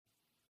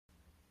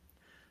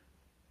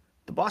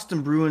The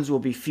Boston Bruins will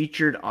be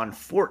featured on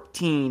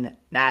 14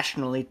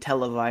 nationally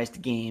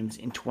televised games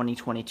in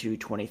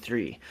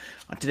 2022-23.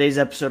 On today's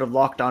episode of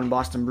Locked On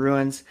Boston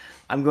Bruins,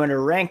 I'm going to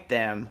rank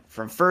them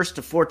from 1st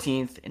to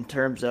 14th in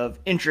terms of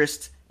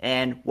interest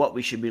and what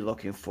we should be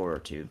looking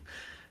forward to.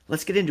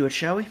 Let's get into it,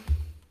 shall we?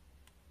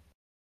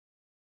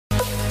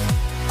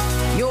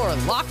 You're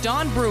Locked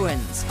On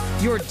Bruins,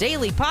 your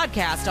daily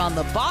podcast on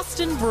the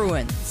Boston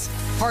Bruins.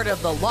 Part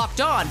of the Locked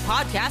On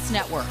Podcast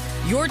Network,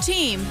 your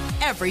team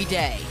every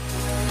day.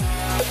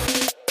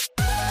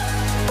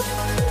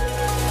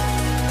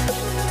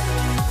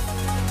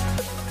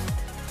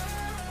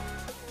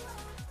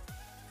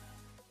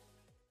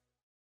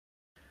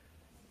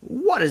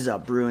 What is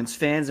up, Bruins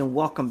fans, and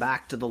welcome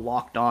back to the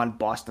Locked On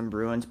Boston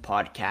Bruins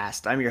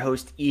podcast. I'm your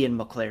host, Ian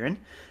McLaren,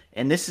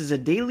 and this is a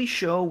daily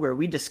show where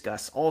we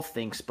discuss all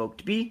things Spoke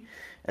to Be,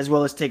 as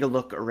well as take a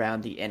look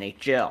around the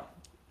NHL.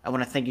 I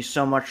want to thank you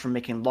so much for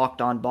making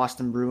Locked On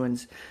Boston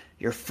Bruins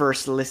your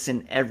first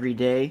listen every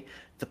day.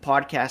 The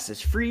podcast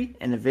is free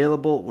and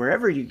available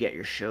wherever you get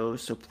your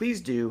shows, so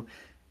please do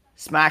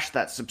smash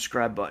that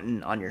subscribe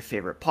button on your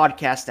favorite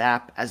podcast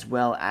app, as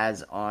well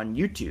as on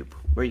YouTube,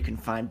 where you can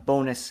find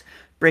bonus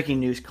breaking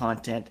news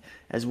content,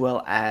 as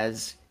well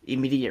as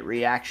immediate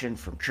reaction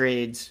from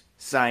trades,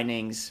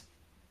 signings,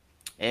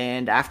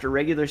 and after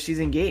regular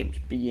season games,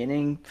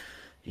 beginning,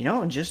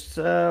 in just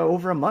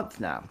over a month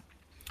now.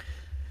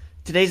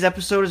 Today's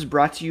episode is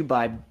brought to you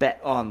by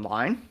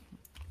BetOnline.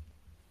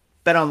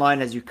 BetOnline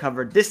has you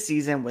covered this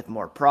season with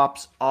more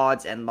props,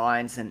 odds, and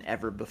lines than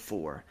ever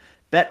before.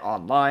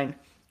 BetOnline,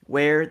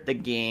 where the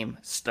game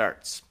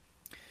starts.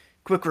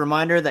 Quick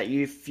reminder that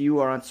if you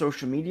are on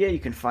social media, you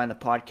can find the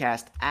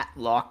podcast at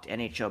Locked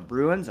NHL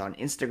Bruins on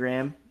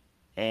Instagram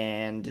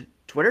and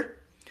Twitter.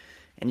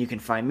 And you can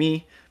find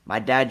me, my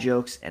dad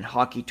jokes, and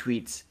hockey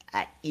tweets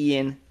at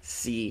Ian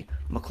C.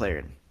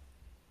 McLaren.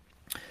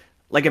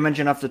 Like I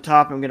mentioned off the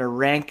top, I'm going to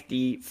rank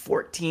the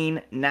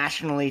 14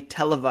 nationally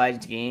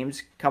televised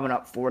games coming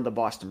up for the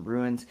Boston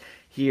Bruins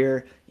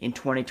here in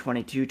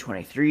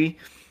 2022-23.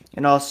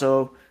 And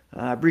also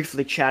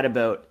briefly chat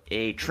about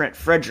a Trent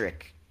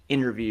Frederic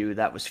interview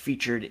that was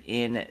featured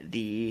in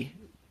the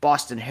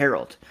Boston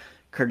Herald,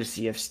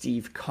 courtesy of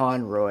Steve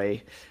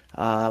Conroy,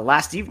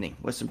 last evening,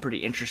 with some pretty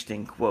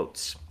interesting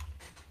quotes.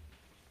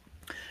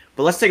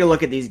 But let's take a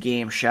look at these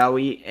games, shall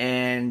we?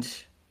 And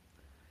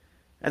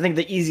I think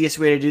the easiest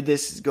way to do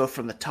this is go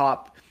from the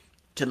top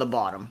to the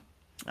bottom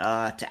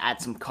to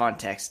add some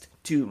context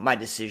to my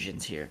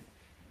decisions here.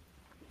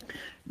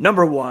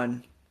 Number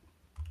one,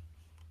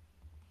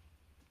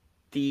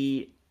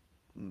 the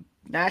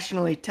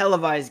nationally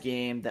televised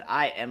game that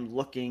I am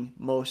looking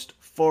most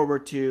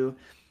forward to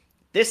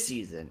this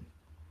season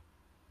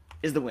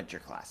is the Winter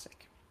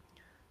Classic.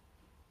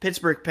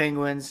 Pittsburgh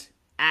Penguins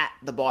at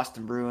the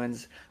Boston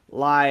Bruins,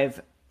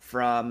 live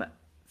from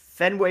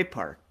Fenway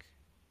Park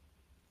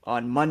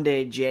on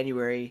Monday,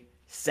 January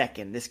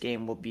 2nd. This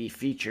game will be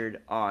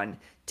featured on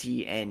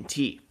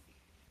TNT.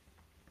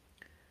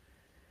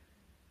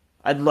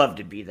 I'd love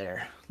to be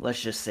there.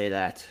 Let's just say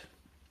that.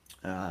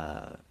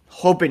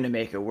 Hoping to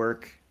make it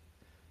work.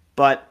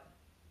 But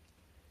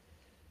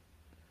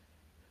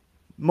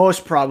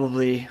most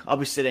probably, I'll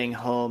be sitting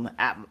home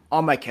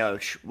on my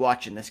couch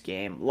watching this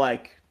game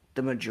like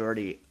the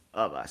majority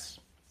of us.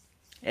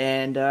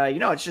 And,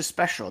 it's just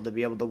special to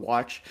be able to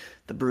watch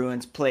the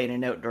Bruins play in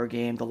an outdoor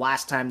game. The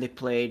last time they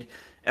played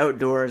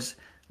outdoors,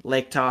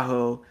 Lake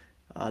Tahoe,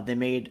 they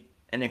made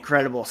an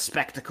incredible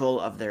spectacle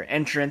of their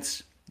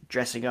entrance,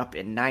 dressing up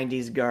in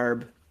 90s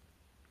garb.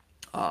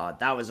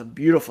 That was a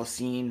beautiful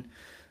scene.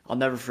 I'll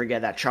never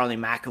forget that Charlie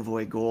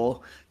McAvoy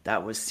goal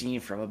that was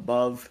seen from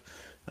above.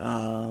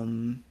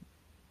 And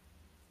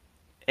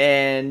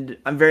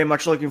I'm very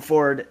much looking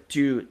forward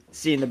to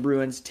seeing the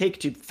Bruins take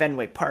to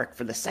Fenway Park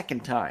for the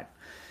second time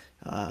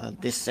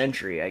this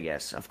century, I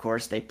guess. Of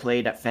course, they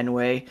played at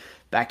Fenway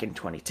back in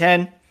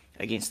 2010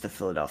 against the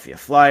Philadelphia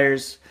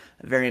Flyers.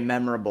 A very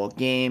memorable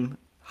game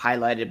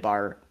highlighted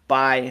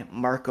by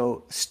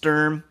Marco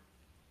Sturm.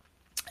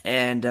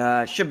 And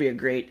should be a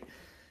great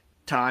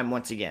time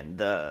once again.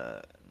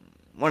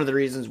 One of the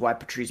reasons why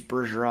Patrice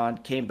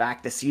Bergeron came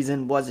back this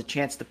season was a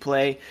chance to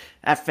play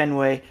at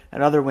Fenway,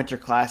 another Winter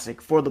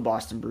Classic for the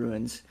Boston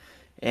Bruins.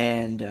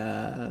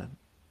 And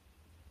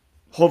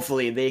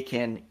hopefully they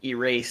can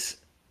erase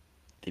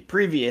the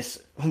previous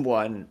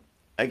one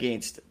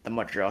against the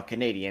Montreal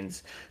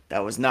Canadiens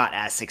that was not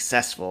as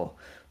successful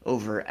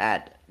over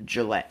at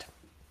Gillette.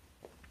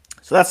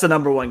 So that's the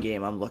number one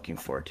game I'm looking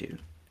forward to.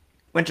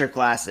 Winter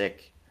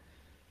Classic.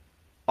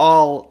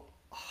 All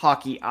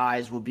hockey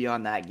eyes will be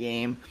on that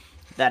game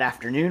that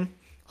afternoon.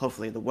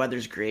 Hopefully the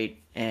weather's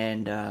great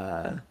and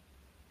the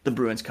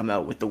Bruins come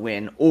out with the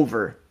win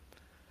over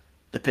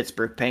the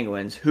Pittsburgh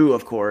Penguins, who,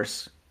 of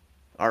course,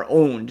 are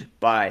owned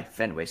by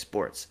Fenway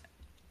Sports.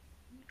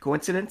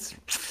 Coincidence?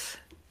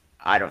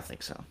 I don't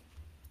think so.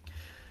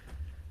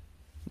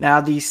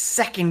 Now, the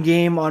second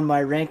game on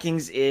my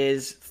rankings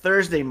is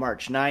Thursday,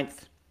 March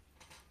 9th.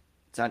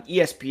 It's on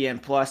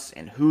ESPN Plus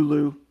and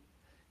Hulu.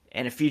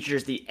 and it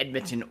features the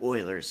Edmonton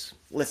Oilers.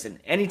 Listen,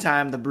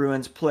 anytime the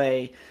Bruins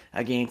play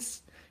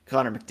against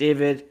Connor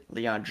McDavid,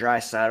 Leon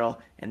Draisaitl,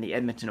 and the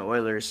Edmonton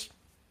Oilers,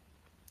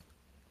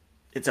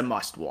 it's a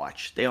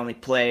must-watch. They only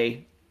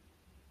play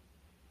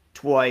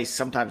twice,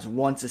 sometimes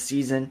once a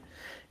season,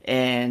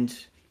 and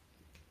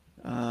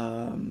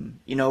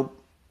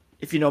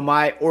if you know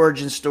my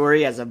origin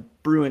story as a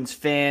Bruins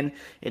fan,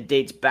 it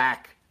dates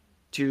back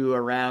to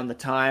around the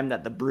time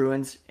that the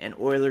Bruins and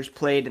Oilers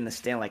played in the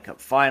Stanley Cup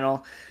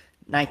Final,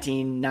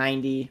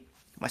 1990.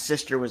 My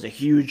sister was a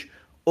huge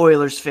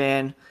Oilers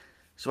fan,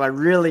 so I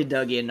really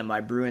dug into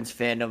my Bruins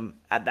fandom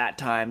at that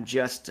time,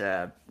 just, be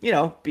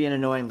an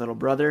annoying little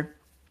brother.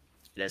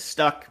 It has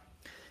stuck,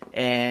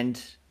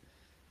 and,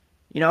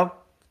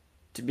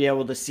 to be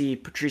able to see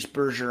Patrice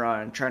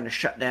Bergeron trying to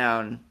shut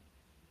down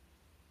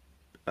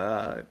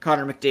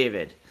Connor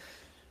McDavid.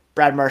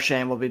 Brad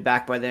Marchand will be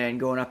back by then,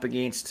 going up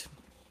against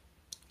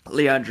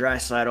Leon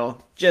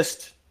Draisaitl.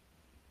 Just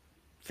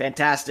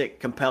fantastic,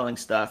 compelling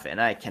stuff, and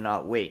I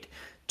cannot wait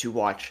to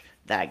watch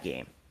that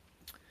game.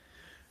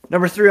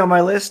 Number 3 on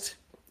my list,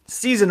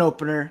 season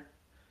opener,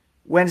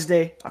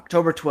 Wednesday,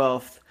 October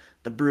 12th.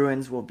 The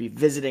Bruins will be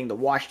visiting the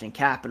Washington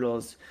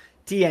Capitals,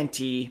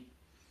 TNT,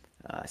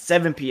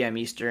 7 p.m.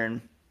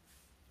 Eastern.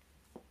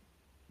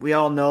 We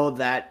all know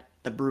that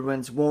the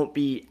Bruins won't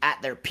be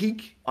at their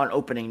peak on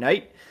opening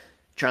night.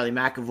 Charlie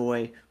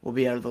McAvoy will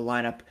be out of the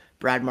lineup.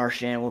 Brad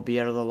Marchand will be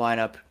out of the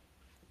lineup.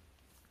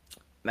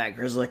 Matt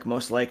Grzelcyk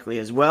most likely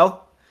as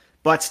well.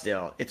 But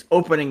still, it's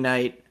opening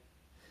night,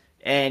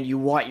 and you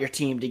want your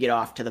team to get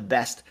off to the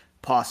best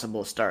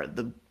possible start.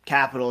 The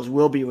Capitals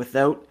will be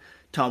without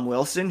Tom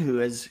Wilson, who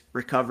is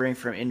recovering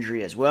from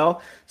injury as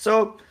well.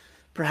 So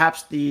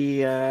perhaps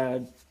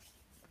the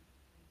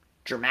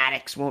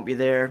dramatics won't be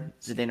there.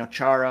 Zdeno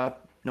Chara,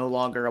 no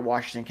longer a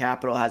Washington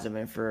Capital, hasn't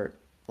been for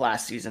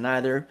last season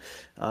either.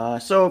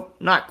 So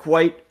not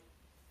quite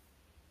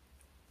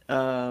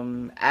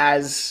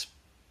as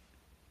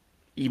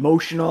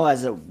emotional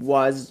as it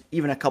was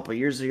even a couple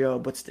years ago,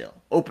 but still,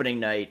 opening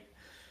night,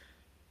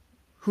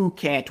 who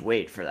can't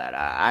wait for that?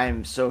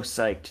 I'm so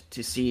psyched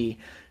to see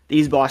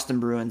these Boston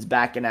Bruins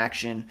back in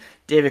action.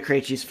 David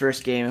Krejci's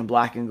first game in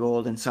black and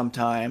gold in some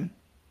time.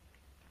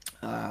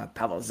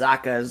 Pavel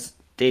Zacha's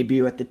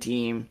debut at the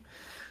team.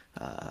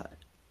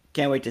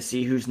 Can't wait to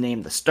see who's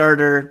named the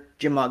starter.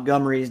 Jim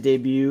Montgomery's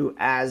debut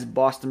as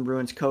Boston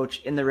Bruins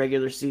coach in the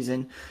regular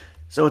season.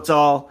 So it's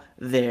all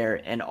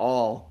there and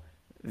all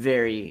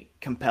very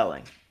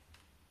compelling.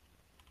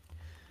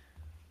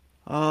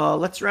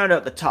 Let's round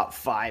out the top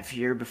 5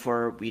 here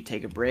before we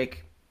take a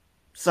break.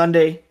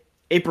 Sunday,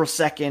 April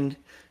 2nd,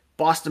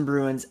 Boston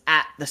Bruins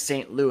at the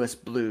St. Louis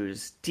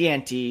Blues.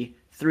 TNT,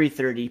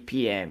 3:30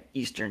 p.m.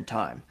 Eastern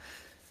Time.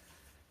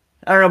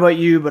 I don't know about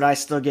you, but I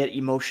still get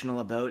emotional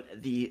about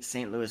the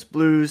St. Louis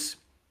Blues.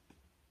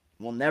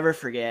 We'll never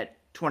forget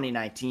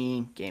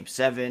 2019, Game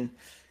 7.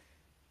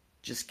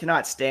 Just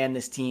cannot stand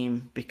this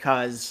team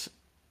because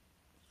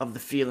of the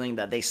feeling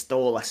that they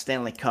stole a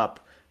Stanley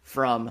Cup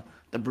from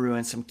the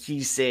Bruins. Some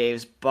key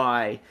saves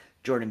by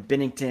Jordan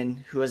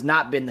Binnington, who has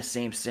not been the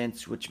same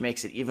since, which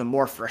makes it even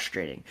more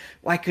frustrating.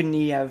 Why couldn't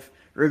he have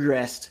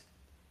regressed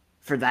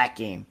for that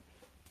game?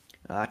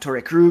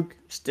 Torrey Krug,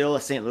 still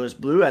a St. Louis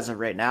Blue as of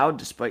right now,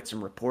 despite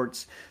some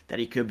reports that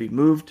he could be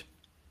moved.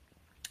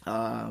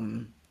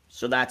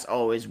 So that's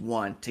always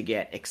one to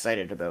get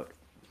excited about.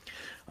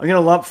 I'm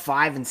going to lump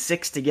 5 and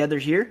 6 together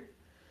here.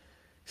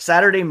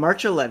 Saturday,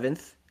 March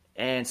 11th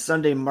and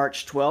Sunday,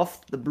 March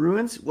 12th, the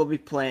Bruins will be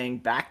playing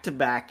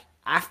back-to-back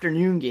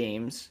afternoon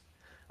games,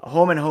 a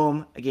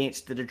home-and-home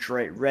against the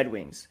Detroit Red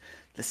Wings.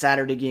 The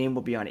Saturday game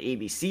will be on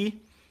ABC,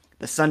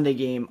 the Sunday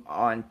game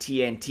on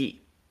TNT.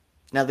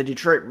 Now, the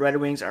Detroit Red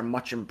Wings are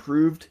much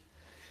improved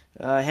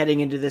heading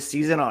into this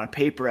season, on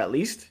paper at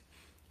least.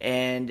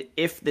 And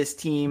if this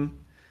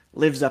team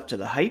lives up to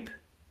the hype,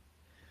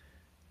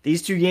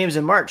 these 2 games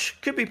in March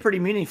could be pretty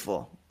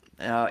meaningful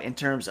in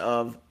terms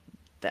of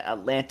the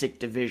Atlantic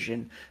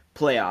Division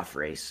playoff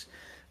race.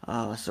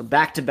 So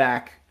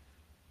back-to-back,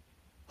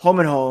 home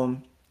and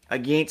home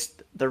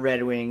against the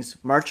Red Wings,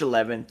 March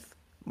 11th,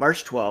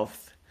 March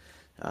 12th.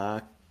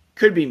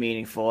 Could be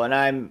meaningful, and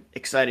I'm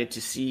excited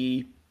to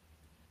see.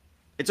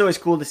 It's always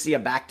cool to see a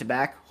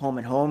back-to-back, home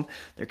and home.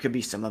 There could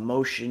be some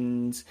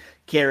emotions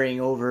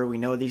carrying over. We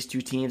know these 2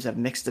 teams have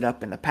mixed it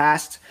up in the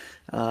past,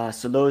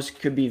 so those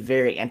could be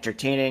very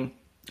entertaining.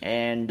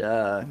 And,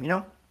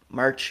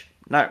 March,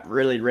 not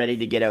really ready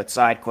to get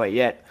outside quite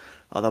yet,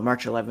 although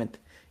March 11th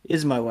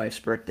is my wife's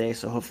birthday,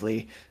 so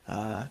hopefully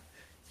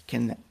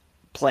can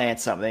plan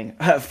something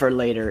for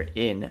later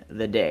in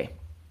the day.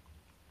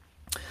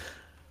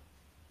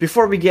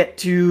 Before we get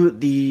to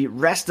the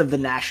rest of the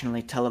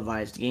nationally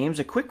televised games,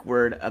 a quick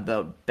word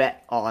about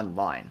Bet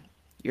Online,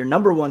 your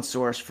number one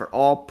source for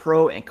all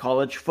pro and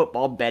college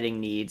football betting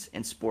needs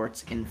and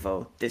sports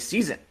info this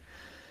season.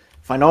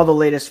 Find all the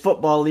latest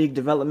football league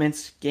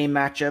developments, game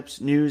matchups,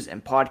 news,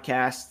 and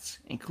podcasts,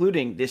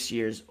 including this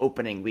year's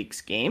opening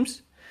week's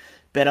games.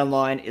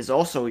 BetOnline is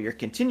also your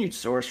continued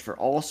source for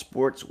all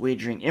sports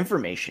wagering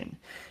information,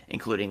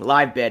 including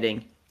live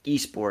betting,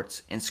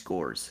 esports, and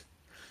scores.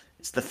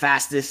 It's the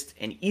fastest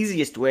and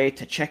easiest way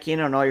to check in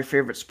on all your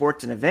favorite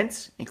sports and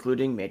events,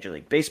 including Major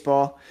League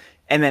Baseball,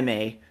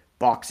 MMA,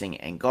 boxing,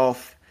 and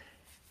golf.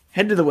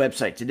 Head to the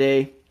website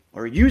today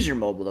or use your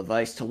mobile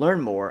device to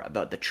learn more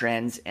about the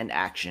trends and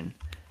action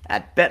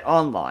at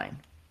BetOnline,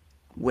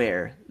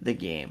 where the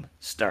game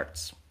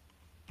starts.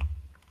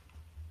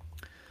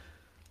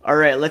 All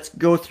right, let's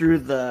go through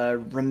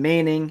the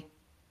remaining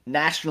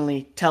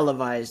nationally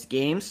televised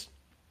games.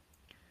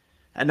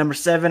 At number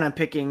 7, I'm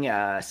picking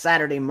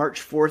Saturday,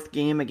 March 4th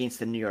game against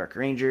the New York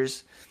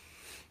Rangers.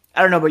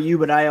 I don't know about you,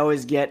 but I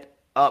always get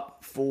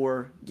up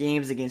for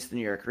games against the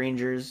New York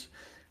Rangers.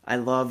 I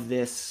love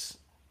this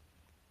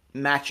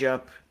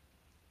matchup.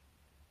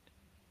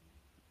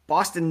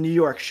 Boston, New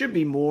York should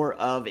be more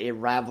of a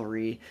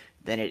rivalry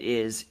than it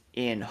is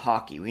in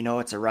hockey. We know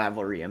it's a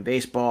rivalry in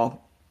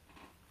baseball.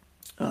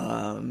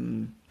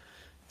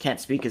 Can't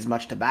speak as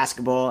much to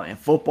basketball and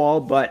football,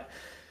 but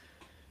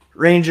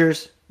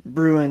Rangers,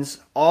 Bruins,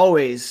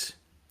 always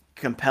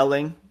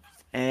compelling.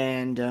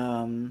 And,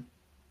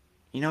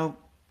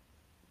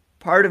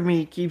 part of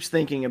me keeps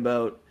thinking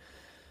about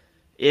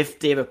if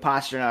David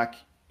Pastrnak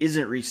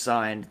isn't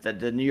re-signed, that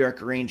the New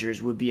York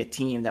Rangers would be a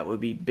team that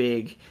would be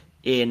big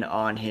in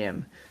on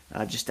him.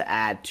 Just to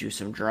add to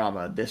some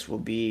drama, this will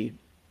be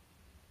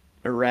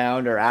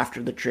around or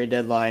after the trade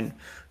deadline.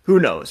 Who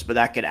knows? But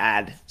that could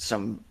add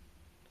some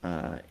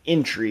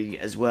intrigue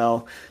as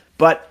well.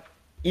 But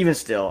even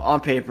still, on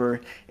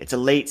paper, it's a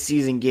late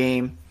season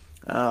game.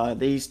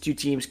 These two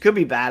teams could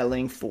be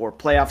battling for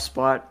playoff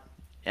spot,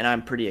 and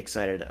I'm pretty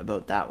excited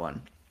about that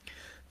one.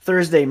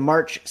 Thursday,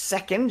 March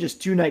 2nd,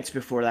 just 2 nights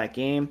before that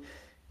game,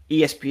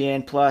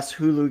 ESPN Plus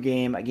Hulu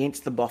game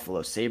against the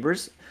Buffalo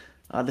Sabres.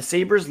 The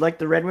Sabres, like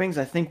the Red Wings,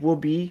 I think will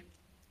be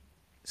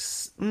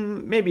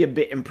maybe a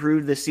bit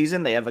improved this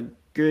season. They have a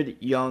good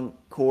young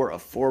core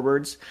of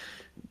forwards.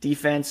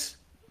 Defense,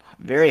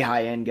 very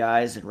high-end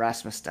guys, and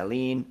Rasmus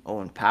Dahlin,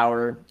 Owen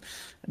Power,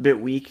 a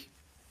bit weak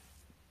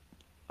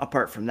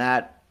apart from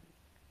that.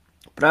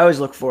 But I always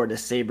look forward to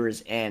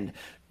Sabres and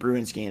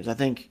Bruins games. I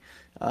think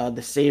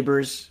the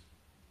Sabres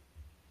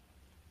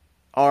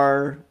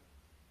are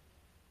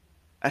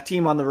a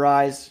team on the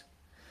rise.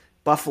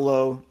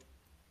 Buffalo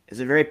is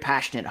a very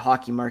passionate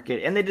hockey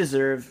market, and they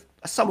deserve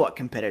a somewhat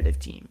competitive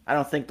team. I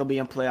don't think they'll be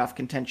in playoff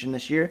contention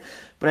this year,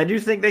 but I do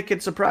think they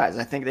could surprise.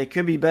 I think they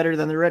could be better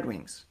than the Red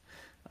Wings.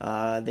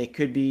 They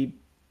could be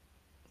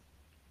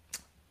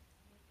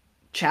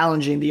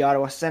challenging the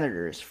Ottawa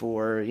Senators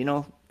for,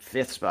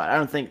 5th spot. I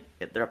don't think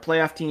they're a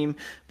playoff team,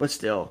 but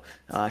still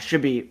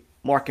should be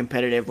more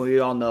competitive. We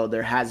all know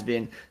there has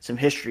been some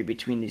history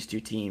between these two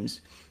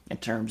teams in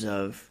terms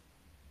of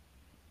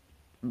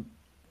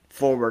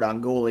forward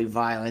on goalie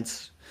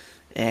violence.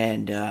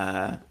 And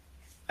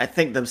I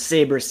think the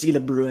Sabres see the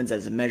Bruins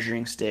as a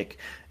measuring stick,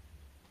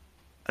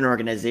 an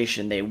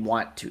organization they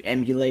want to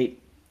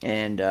emulate,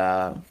 and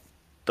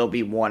they'll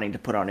be wanting to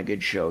put on a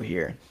good show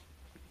here.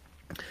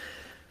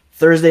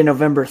 Thursday,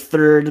 November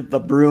 3rd, the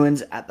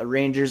Bruins at the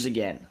Rangers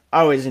again.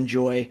 I always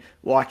enjoy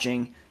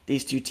watching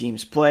these two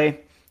teams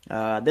play.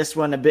 This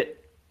one a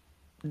bit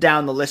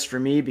down the list for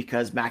me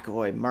because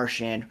McAvoy,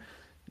 Marchand,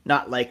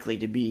 not likely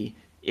to be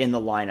in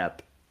the lineup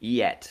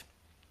yet.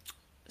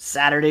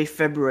 Saturday,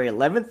 February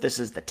 11th, this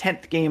is the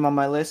 10th game on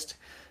my list.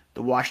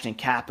 The Washington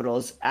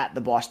Capitals at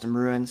the Boston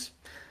Bruins.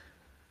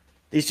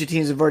 These two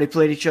teams have already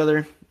played each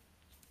other.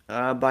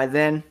 By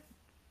then,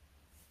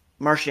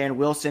 Marchand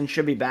Wilson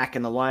should be back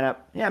in the lineup.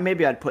 Yeah,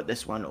 maybe I'd put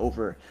this one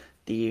over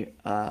the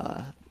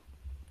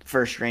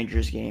first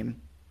Rangers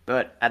game.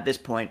 But at this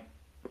point,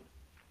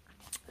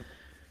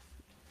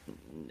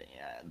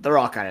 they're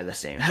all kind of the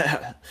same.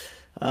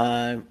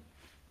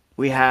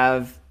 We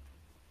have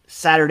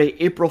Saturday,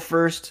 April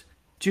 1st,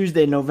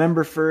 Tuesday,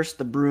 November 1st,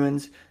 the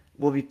Bruins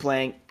will be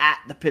playing at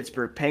the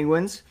Pittsburgh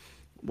Penguins.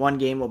 One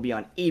game will be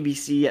on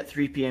ABC at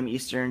 3 p.m.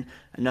 Eastern,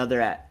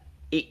 another at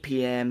 8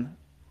 p.m.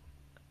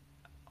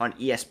 on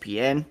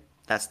ESPN.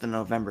 That's the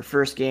November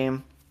 1st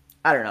game.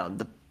 I don't know,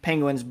 the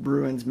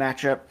Penguins-Bruins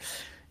matchup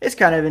is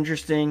kind of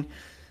interesting.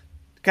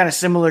 Kind of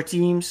similar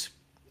teams.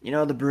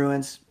 The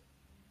Bruins,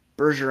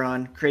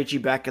 Bergeron,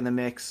 Krejci back in the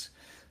mix.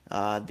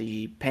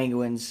 The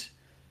Penguins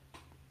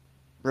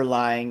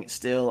relying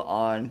still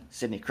on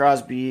Sidney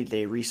Crosby.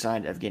 They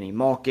re-signed Evgeny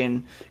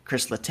Malkin,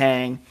 Chris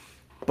Letang.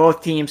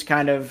 Both teams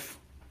kind of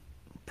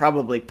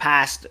probably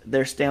past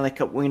their Stanley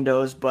Cup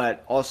windows,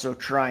 but also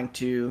trying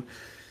to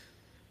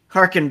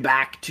harken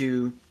back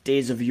to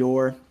days of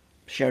yore.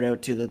 Shout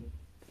out to the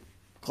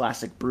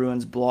Classic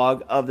Bruins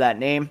blog of that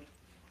name.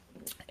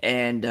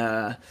 And,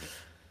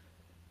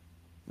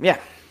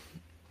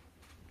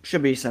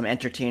 should be some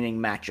entertaining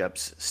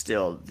matchups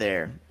still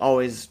there.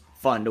 Always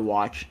fun to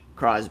watch.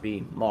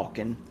 Crosby,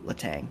 Malkin,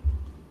 Letang.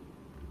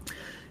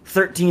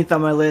 13th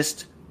on my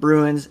list,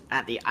 Bruins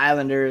at the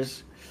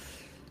Islanders.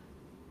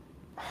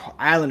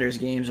 Islanders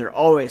games are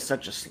always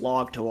such a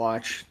slog to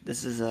watch.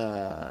 This is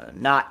a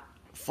not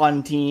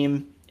fun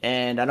team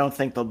and I don't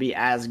think they'll be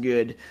as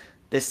good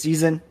this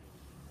season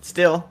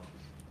still.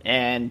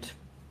 And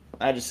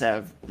I just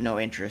have no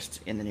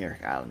interest in the New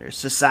York Islanders.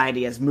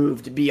 Society has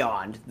moved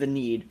beyond the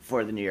need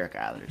for the New York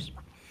Islanders.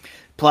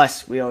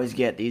 Plus, we always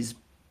get these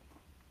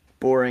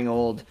boring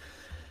old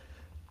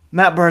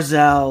Matt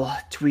Barzal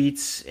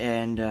tweets,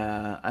 and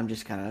I'm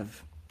just kind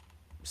of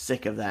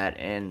sick of that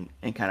and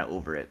kind of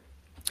over it.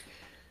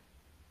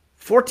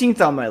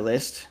 14th on my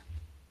list,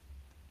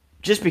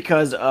 just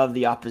because of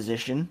the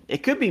opposition.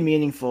 It could be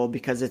meaningful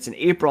because it's an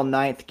April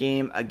 9th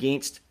game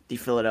against the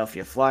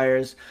Philadelphia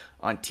Flyers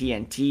on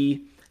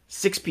TNT,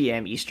 6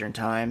 p.m. Eastern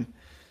Time.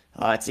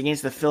 It's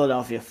against the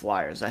Philadelphia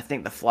Flyers. I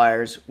think the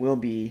Flyers will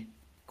be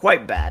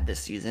quite bad this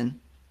season.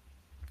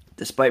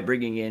 Despite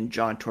bringing in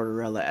John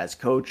Tortorella as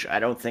coach, I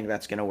don't think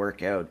that's going to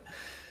work out.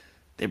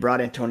 They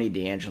brought in Tony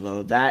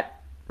DeAngelo.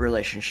 That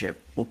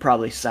relationship will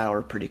probably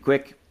sour pretty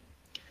quick.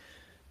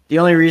 The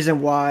only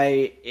reason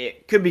why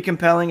it could be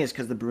compelling is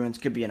because the Bruins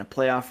could be in a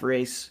playoff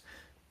race,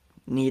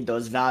 need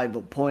those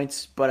valuable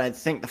points, but I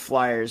think the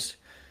Flyers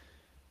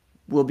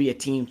will be a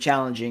team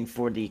challenging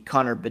for the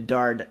Connor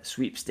Bedard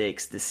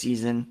sweepstakes this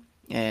season.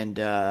 And,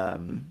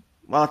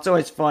 well, it's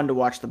always fun to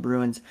watch the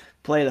Bruins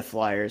play the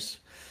Flyers.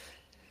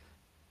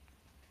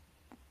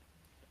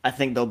 I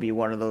think they'll be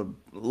one of the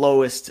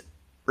lowest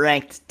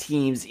ranked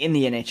teams in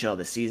the NHL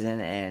this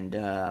season, and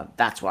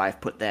that's why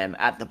I've put them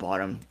at the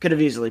bottom. Could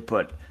have easily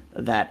put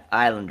that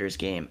Islanders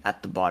game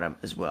at the bottom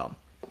as well.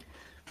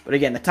 But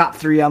again, the top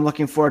three I'm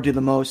looking forward to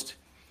the most.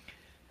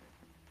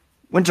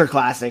 Winter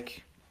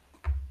Classic.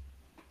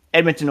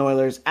 Edmonton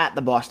Oilers at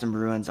the Boston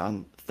Bruins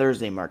on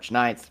Thursday, March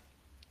 9th.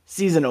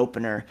 Season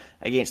opener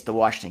against the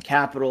Washington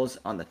Capitals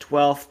on the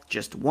 12th,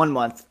 just 1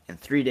 month and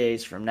 3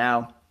 days from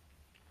now.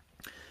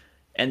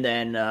 And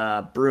then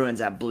Bruins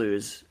at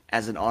Blues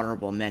as an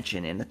honorable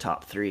mention in the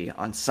top three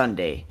on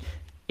Sunday,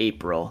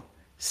 April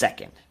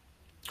 2nd.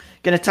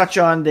 Going to touch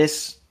on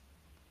this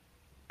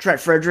Trent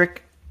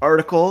Frederic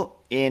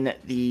article in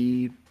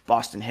the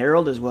Boston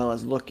Herald, as well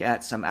as look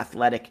at some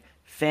athletic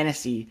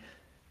fantasy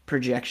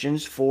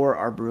projections for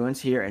our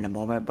Bruins here in a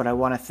moment. But I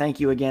want to thank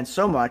you again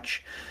so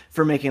much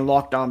for making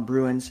Locked On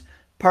Bruins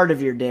part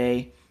of your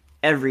day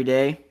every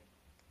day.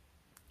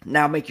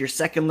 Now make your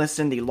second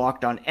listen the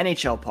Locked On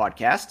NHL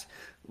podcast.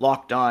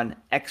 Locked On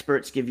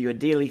experts give you a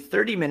daily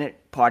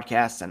 30-minute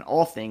podcast on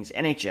all things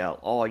NHL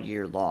all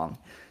year long.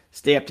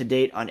 Stay up to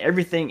date on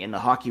everything in the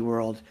hockey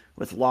world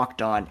with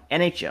Locked On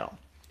NHL,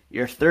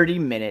 your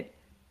 30-minute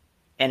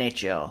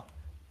NHL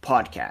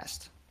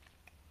podcast.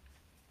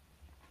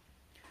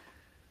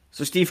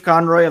 So Steve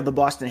Conroy of the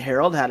Boston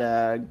Herald had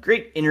a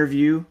great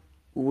interview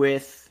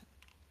with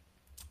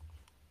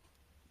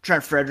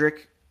Trent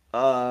Frederic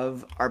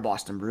of our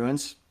Boston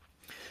Bruins.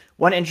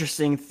 One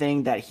interesting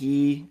thing that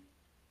he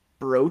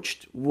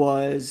broached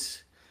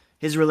was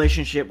his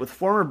relationship with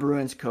former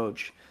Bruins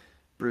coach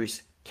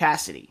Bruce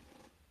Cassidy.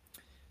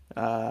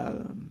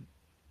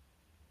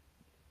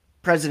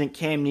 President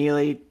Cam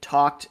Neely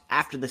talked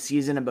after the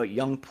season about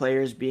young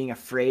players being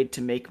afraid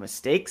to make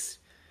mistakes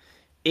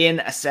in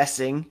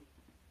assessing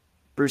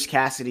Bruce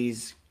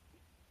Cassidy's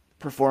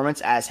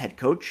performance as head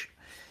coach.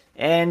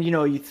 And,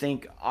 you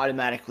think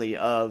automatically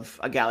of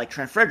a guy like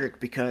Trent Frederic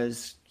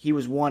because he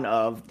was one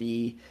of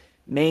the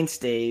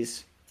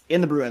mainstays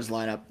in the Bruins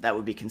lineup that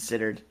would be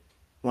considered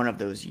one of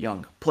those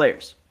young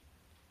players.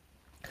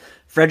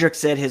 Frederic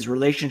said his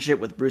relationship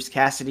with Bruce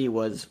Cassidy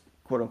was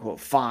quote-unquote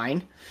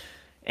fine,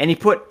 and he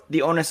put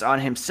the onus on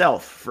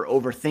himself for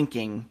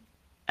overthinking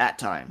at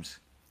times.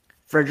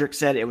 Frederic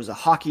said it was a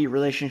hockey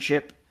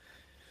relationship.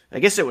 I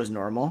guess it was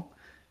normal.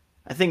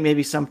 I think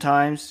maybe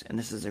sometimes, and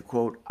this is a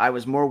quote, I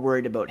was more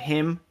worried about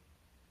him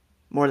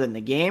more than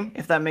the game,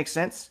 if that makes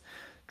sense,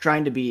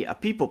 trying to be a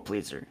people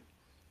pleaser.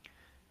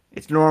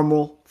 It's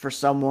normal for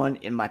someone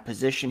in my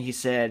position, he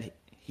said.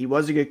 He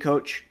was a good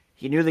coach.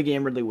 He knew the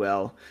game really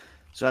well,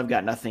 so I've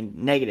got nothing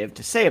negative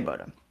to say about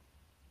him.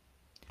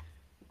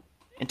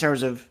 In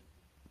terms of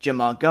Jim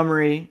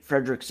Montgomery,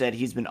 Frederic said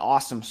he's been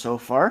awesome so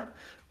far.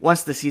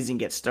 Once the season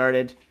gets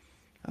started,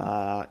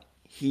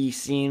 he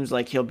seems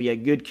like he'll be a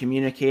good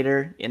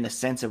communicator in the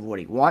sense of what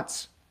he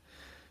wants.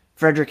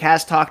 Frederic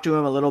has talked to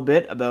him a little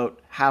bit about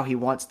how he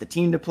wants the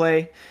team to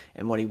play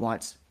and what he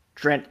wants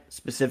Trent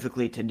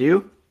specifically to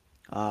do.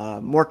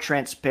 More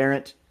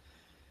transparent.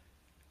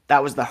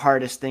 That was the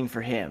hardest thing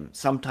for him.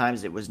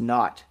 Sometimes it was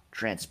not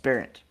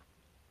transparent.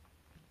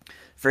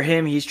 For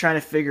him, he's trying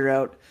to figure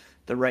out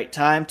the right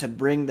time to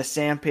bring the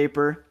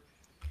sandpaper.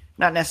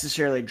 Not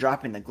necessarily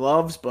dropping the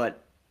gloves,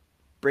 but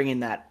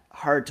bringing that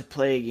hard to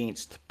play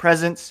against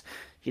presence.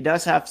 He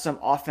does have some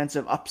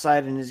offensive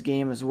upside in his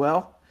game as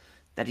well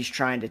that he's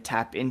trying to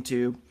tap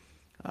into.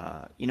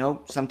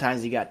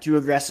 Sometimes he got too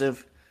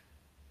aggressive,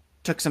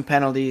 took some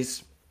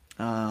penalties.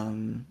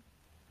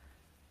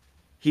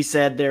 He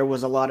said there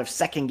was a lot of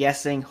second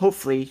guessing.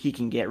 Hopefully he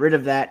can get rid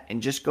of that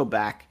and just go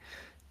back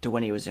to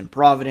when he was in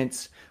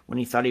Providence, when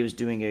he thought he was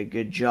doing a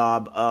good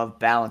job of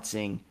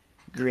balancing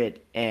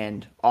grit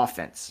and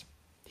offense.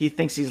 He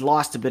thinks he's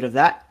lost a bit of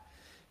that,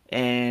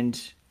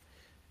 and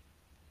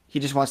he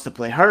just wants to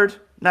play hard,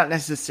 not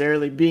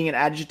necessarily being an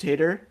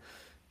agitator,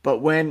 but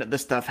when the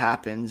stuff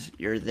happens,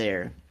 you're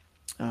there.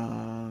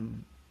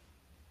 Trent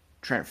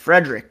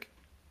Frederic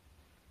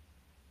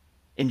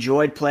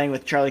enjoyed playing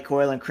with Charlie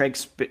Coyle and Craig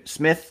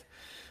Smith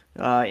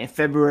in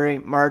February,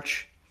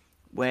 March,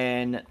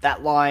 when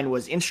that line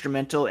was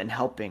instrumental in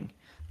helping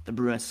the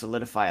Bruins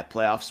solidify a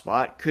playoff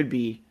spot. Could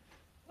be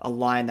a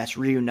line that's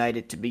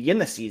reunited to begin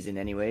the season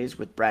anyways,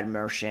 with Brad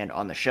Marchand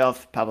on the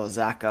shelf, Pavel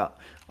Zacha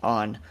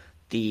on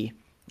the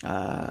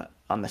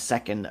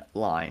second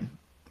line.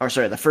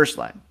 The first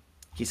line.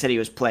 He said he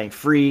was playing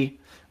free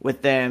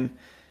with them.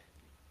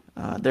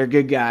 They're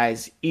good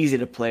guys, easy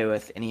to play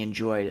with, and he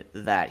enjoyed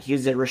that.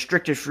 He's a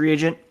restricted free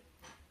agent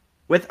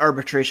with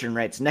arbitration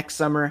rights next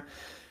summer.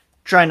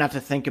 Try not to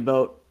think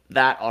about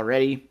that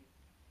already.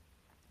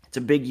 It's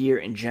a big year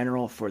in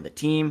general for the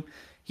team.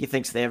 He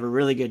thinks they have a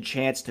really good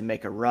chance to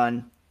make a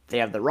run. They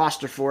have the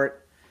roster for it.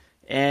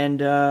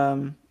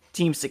 And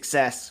team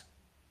success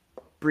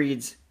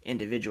breeds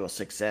individual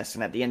success.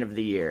 And at the end of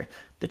the year,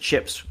 the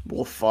chips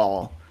will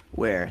fall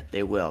where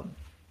they will.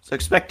 So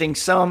expecting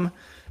some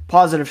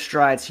positive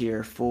strides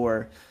here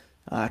for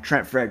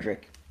Trent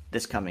Frederic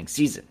this coming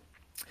season.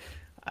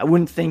 I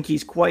wouldn't think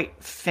he's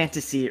quite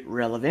fantasy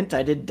relevant.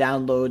 I did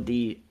download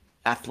the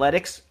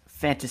Athletics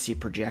fantasy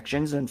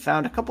projections and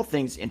found a couple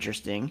things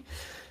interesting.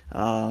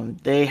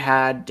 They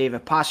had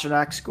David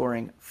Pastrnak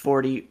scoring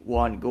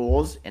 41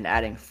 goals and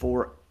adding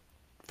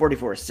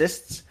 44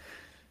 assists,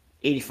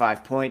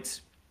 85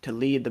 points to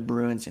lead the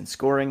Bruins in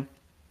scoring.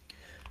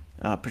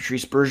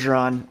 Patrice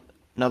Bergeron,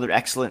 another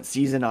excellent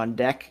season on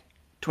deck.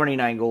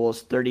 29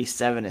 goals,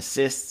 37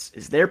 assists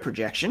is their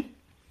projection.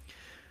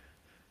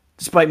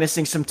 Despite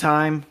missing some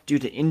time due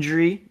to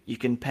injury, you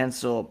can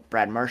pencil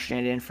Brad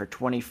Marchand in for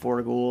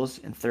 24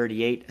 goals and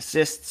 38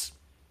 assists.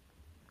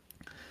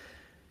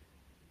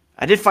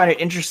 I did find it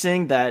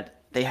interesting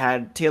that they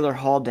had Taylor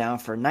Hall down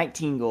for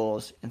 19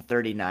 goals and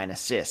 39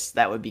 assists.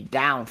 That would be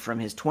down from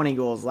his 20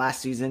 goals last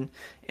season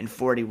and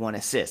 41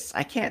 assists.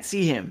 I can't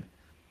see him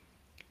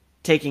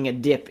taking a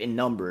dip in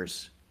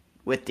numbers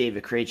with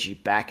David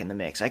Krejci back in the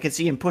mix. I could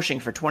see him pushing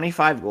for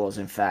 25 goals,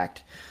 in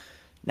fact,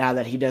 now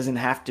that he doesn't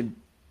have to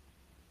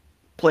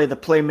play the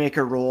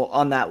playmaker role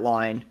on that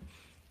line,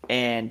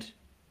 and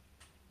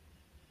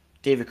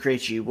David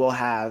Krejci will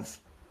have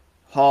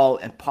Hall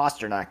and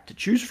Pastrnak to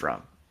choose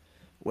from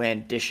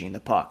when dishing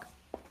the puck.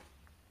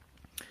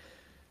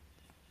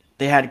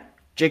 They had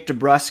Jake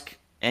DeBrusk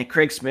and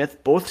Craig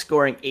Smith both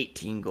scoring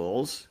 18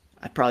 goals.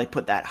 I'd probably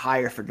put that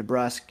higher for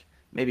DeBrusk,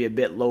 maybe a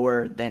bit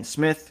lower than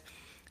Smith.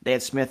 They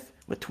had Smith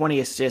with 20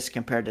 assists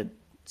compared to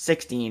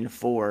 16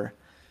 for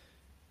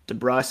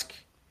DeBrusk.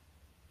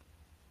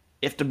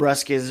 If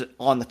DeBrusk is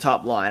on the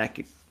top line,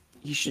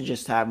 he should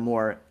just have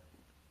more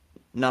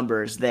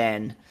numbers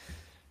than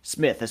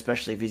Smith,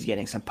 especially if he's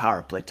getting some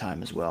power play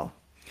time as well.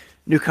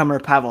 Newcomer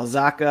Pavel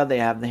Zacha, they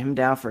have him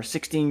down for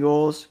 16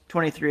 goals,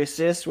 23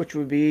 assists, which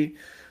would be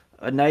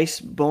a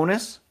nice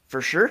bonus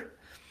for sure.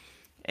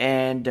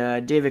 And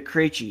David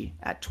Krejci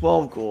at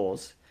 12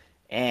 goals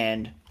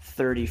and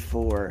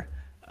 34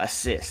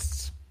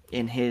 assists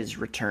in his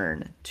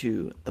return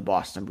to the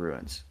Boston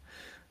Bruins.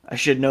 I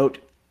should note,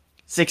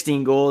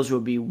 16 goals will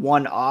be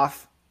one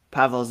off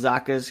Pavel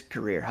Zacha's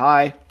career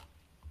high.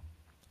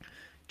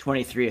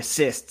 23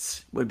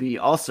 assists would be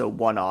also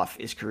one off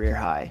his career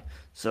high.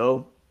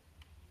 So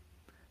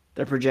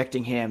they're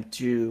projecting him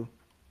to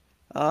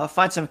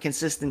find some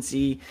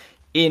consistency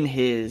in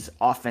his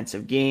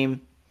offensive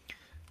game.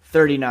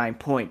 39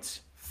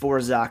 points for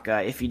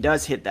Zacha, if he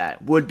does hit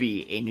that, would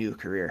be a new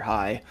career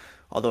high.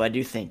 Although I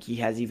do think he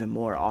has even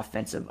more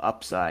offensive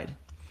upside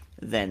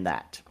than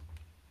that.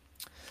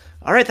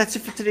 All right, that's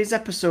it for today's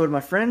episode,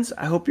 my friends.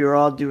 I hope you're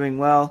all doing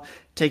well,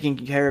 taking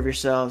care of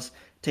yourselves,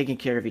 taking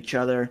care of each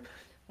other.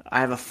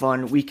 I have a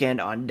fun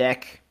weekend on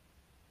deck.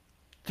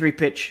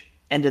 3-pitch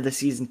end of the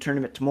season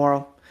tournament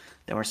tomorrow.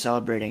 Then we're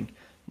celebrating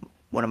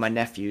one of my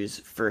nephew's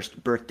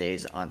first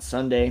birthdays on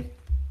Sunday.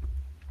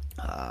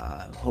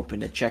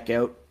 Hoping to check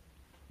out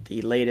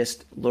the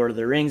latest Lord of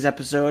the Rings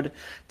episode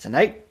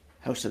tonight.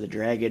 House of the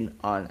Dragon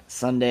on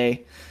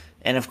Sunday.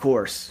 And of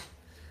course,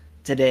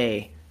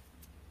 today,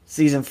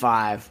 Season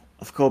 5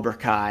 of Cobra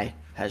Kai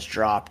has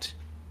dropped.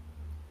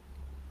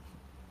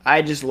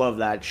 I just love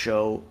that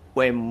show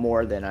way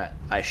more than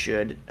I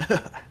should.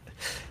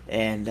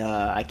 And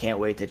I can't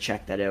wait to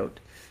check that out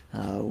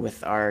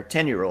with our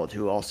 10-year-old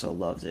who also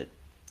loves it.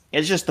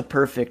 It's just the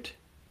perfect...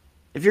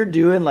 If you're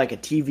doing like a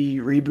TV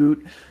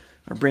reboot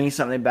or bringing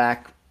something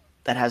back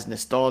that has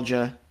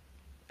nostalgia,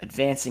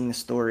 advancing the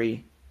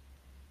story,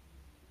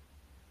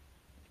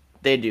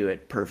 they do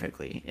it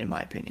perfectly, in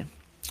my opinion.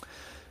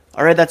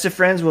 All right, that's it,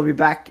 friends. We'll be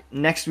back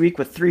next week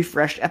with 3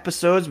 fresh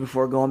episodes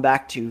before going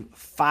back to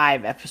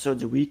 5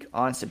 episodes a week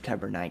on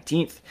September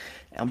 19th.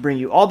 I'll bring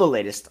you all the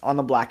latest on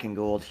the Black and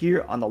Gold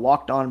here on the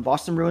Locked On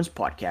Boston Bruins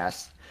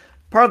podcast,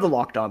 part of the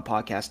Locked On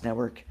Podcast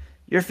Network,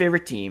 your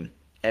favorite team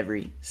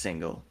every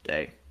single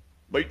day.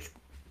 Bye.